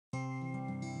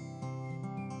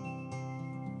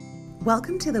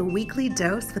Welcome to the Weekly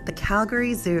Dose with the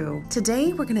Calgary Zoo.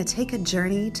 Today we're going to take a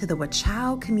journey to the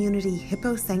Wechiau Community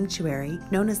Hippo Sanctuary,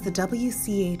 known as the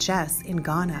WCHS in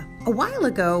Ghana. A while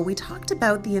ago, we talked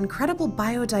about the incredible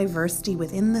biodiversity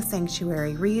within the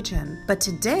sanctuary region, but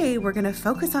today we're going to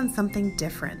focus on something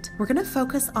different. We're going to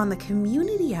focus on the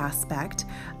community aspect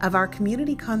of our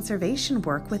community conservation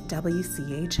work with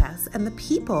WCHS and the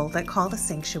people that call the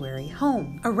sanctuary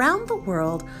home. Around the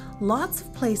world, lots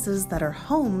of places that are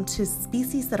home to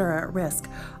species that are at risk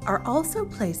are also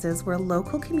places where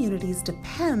local communities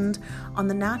depend on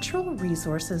the natural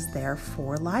resources there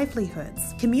for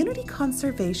livelihoods. Community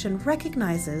conservation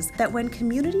recognizes that when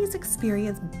communities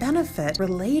experience benefit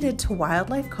related to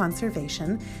wildlife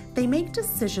conservation, they make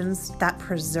decisions that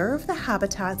preserve the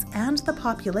habitats and the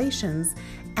populations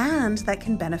and that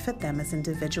can benefit them as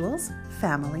individuals,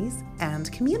 families, and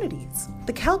communities.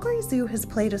 The Calgary Zoo has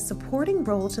played a supporting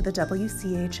role to the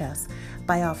WCHS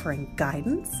by offering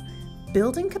guidance,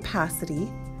 building capacity,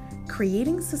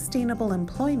 creating sustainable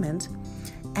employment,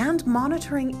 and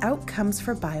monitoring outcomes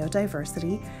for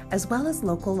biodiversity as well as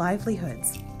local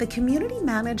livelihoods. The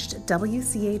community-managed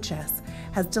WCHS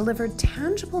has delivered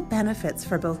tangible benefits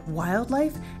for both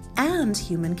wildlife and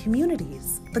human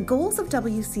communities. The goals of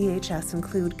WCHS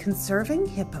include conserving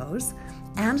hippos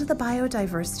and the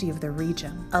biodiversity of the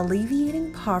region,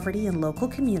 alleviating poverty in local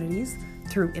communities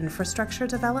through infrastructure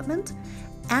development,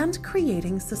 and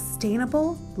creating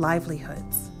sustainable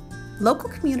livelihoods. Local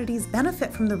communities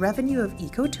benefit from the revenue of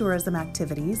ecotourism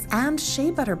activities and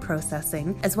shea butter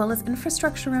processing, as well as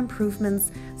infrastructure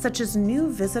improvements such as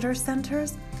new visitor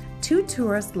centers, 2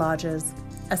 tourist lodges,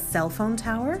 a cell phone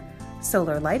tower,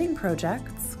 solar lighting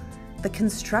projects, the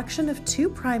construction of 2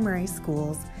 primary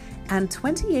schools, and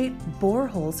 28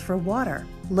 boreholes for water.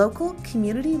 Local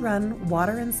community-run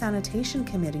water and sanitation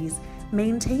committees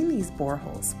maintain these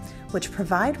boreholes, which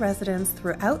provide residents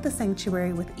throughout the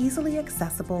sanctuary with easily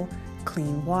accessible,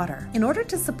 clean water. In order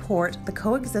to support the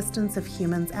coexistence of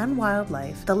humans and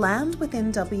wildlife, the land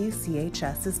within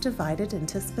WCHS is divided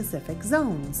into specific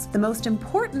zones. The most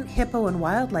important hippo and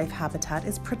wildlife habitat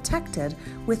is protected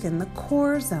within the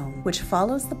core zone, which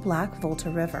follows the Black Volta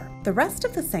River. The rest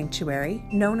of the sanctuary,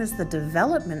 known as the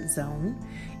development zone,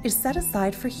 is set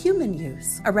aside for human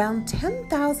use. Around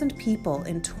 10,000 people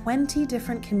in 20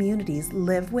 different communities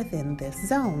live within this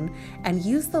zone and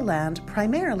use the land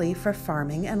primarily for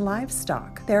farming and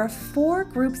livestock. There are 4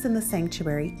 groups in the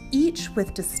sanctuary, each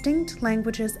with distinct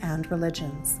languages and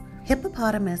religions.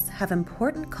 Hippopotamus have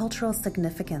important cultural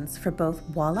significance for both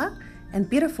Walla and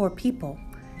Birafor people,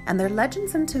 and their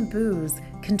legends and taboos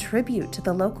contribute to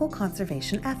the local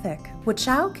conservation ethic.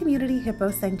 Wechiau Community Hippo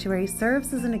Sanctuary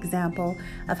serves as an example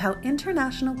of how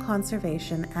international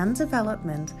conservation and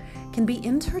development can be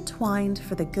intertwined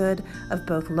for the good of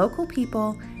both local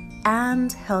people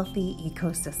and healthy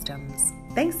ecosystems.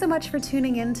 Thanks so much for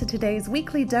tuning in to today's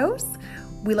Weekly Dose.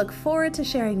 We look forward to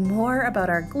sharing more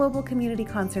about our global community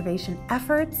conservation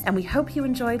efforts, and we hope you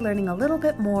enjoyed learning a little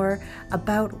bit more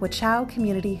about Wechiau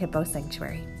Community Hippo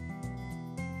Sanctuary.